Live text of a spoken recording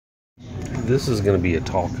This is going to be a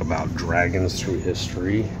talk about dragons through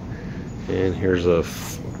history, and here's a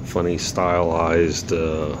funny stylized,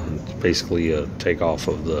 basically a takeoff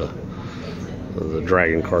of the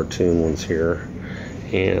dragon cartoon ones here.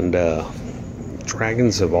 And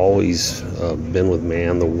dragons have always been with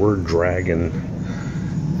man. The word dragon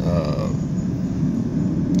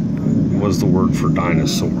was the word for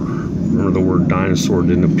dinosaur. Remember, the word dinosaur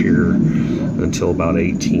didn't appear until about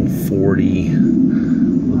 1840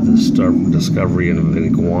 with the discovery of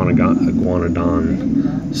an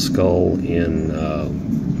iguanodon skull in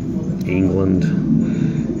England.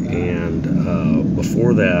 And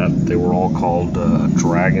before that, they were all called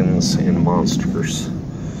dragons and monsters.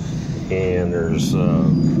 And there's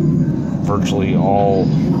virtually all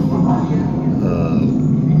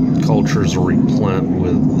cultures are replete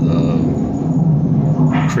with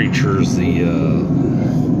creatures. The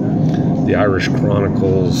Irish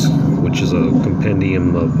Chronicles, which is a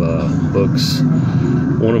compendium of books.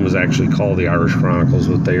 One of them is actually called the Irish Chronicles,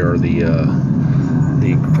 but they are the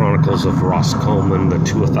Chronicles of Roscommon, the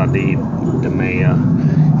Tuatha De Mea.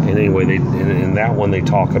 And anyway, in that one they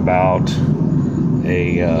talk about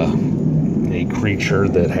a creature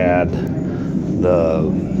that had the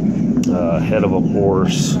head of a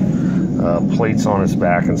horse, plates on its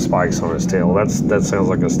back and spikes on its tail. That sounds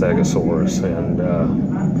like a stegosaurus. And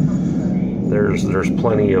there's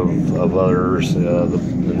plenty of others.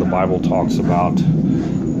 And the Bible talks about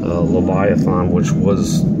Leviathan, which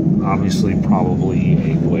was obviously probably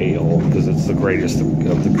a whale, because it's the greatest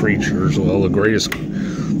of the creatures. Well, the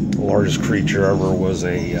largest creature ever was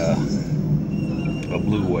a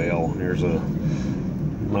blue whale. Here's a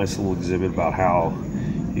nice little exhibit about how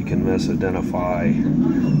you can misidentify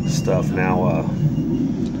stuff. Now,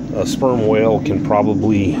 a sperm whale can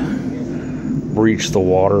probably breach the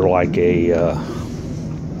water like you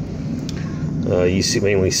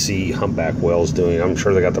mainly see humpback whales doing. I'm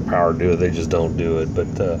sure they got the power to do it, they just don't do it. But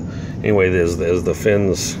anyway, as the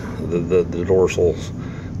fins, the dorsals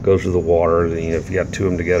go through the water, if you got two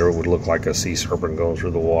of them together, it would look like a sea serpent going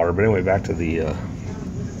through the water. But anyway, back to the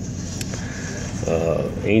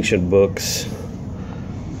ancient books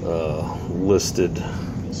listed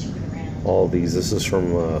all these. This is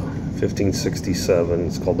from 1567.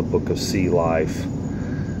 It's called the Book of Sea Life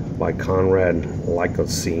by Conrad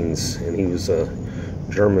Lycosines, and he was a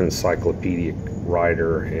German encyclopedic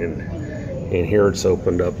writer. And here it's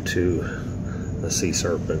opened up to a sea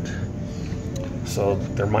serpent. So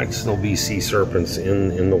there might still be sea serpents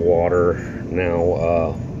in the water.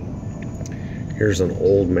 Now, here's an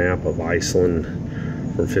old map of Iceland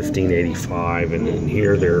from 1585, and in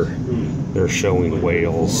here they're showing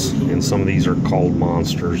whales, and some of these are called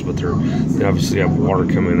monsters, but they obviously have water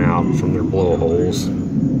coming out from their blowholes.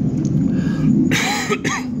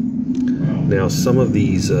 Now, some of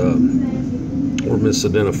these were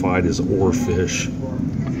misidentified as oarfish.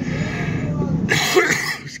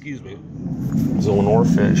 Excuse me. So an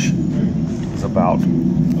oarfish is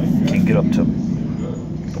can get up to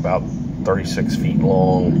about 36 feet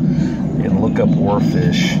long. And look up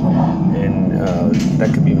oarfish, and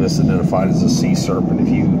that could be misidentified as a sea serpent.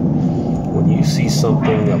 When you see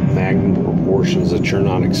something of magnitude proportions that you're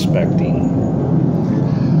not expecting,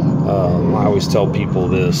 I always tell people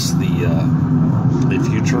this: if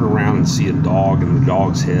you turn around and see a dog and the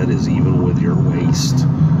dog's head is even with your waist,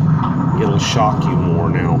 it'll shock you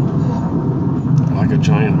more. Now, like a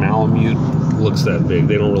giant Malamute looks that big.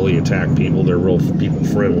 They don't really attack people. They're real people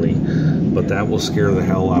friendly. But that will scare the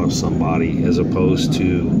hell out of somebody, as opposed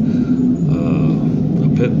to a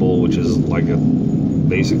pit bull, which is like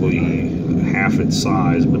basically half its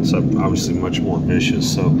size, but it's obviously much more vicious.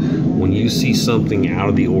 So when you see something out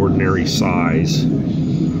of the ordinary size,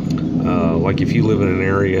 like if you live in an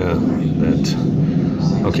area that,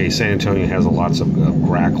 okay, San Antonio has lots of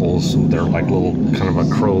grackles. They're like little kind of a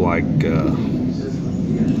crow-like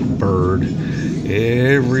bird.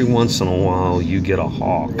 Every once in a while you get a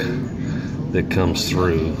hawk that comes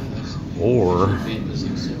through. Or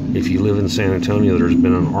if you live in San Antonio, there's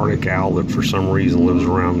been an Arctic owl that for some reason lives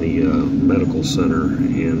around the medical center,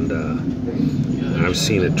 and I've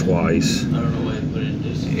seen it twice.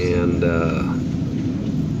 And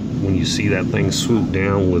when you see that thing swoop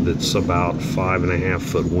down with its about 5.5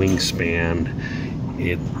 foot wingspan,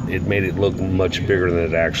 it made it look much bigger than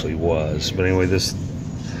it actually was. But anyway,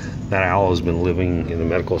 that owl has been living in the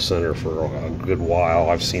medical center for a good while.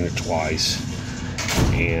 I've seen it twice,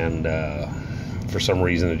 and for some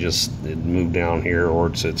reason it moved down here, or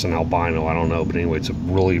it's an albino, I don't know. But anyway, it's a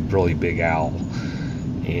really, really big owl,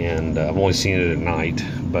 and I've only seen it at night.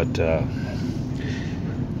 But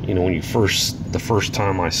you know, the first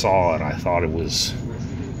time I saw it, I thought it was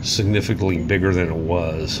significantly bigger than it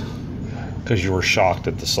was, because you were shocked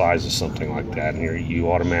at the size of something like that, and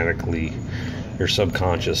you automatically, your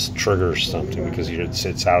subconscious triggers something because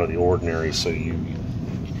it's out of the ordinary. So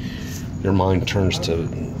your mind turns to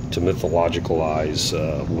mythologicalize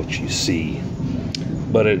what you see.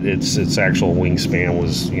 But its actual wingspan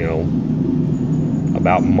was,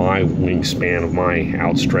 about my wingspan of my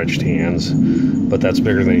outstretched hands. But that's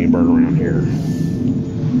bigger than any bird around here.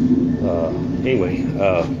 Anyway,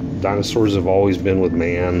 dinosaurs have always been with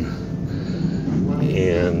man,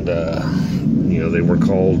 and they were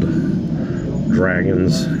called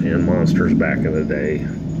dragons and monsters back in the day.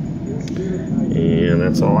 And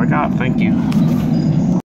that's all I got. Thank you.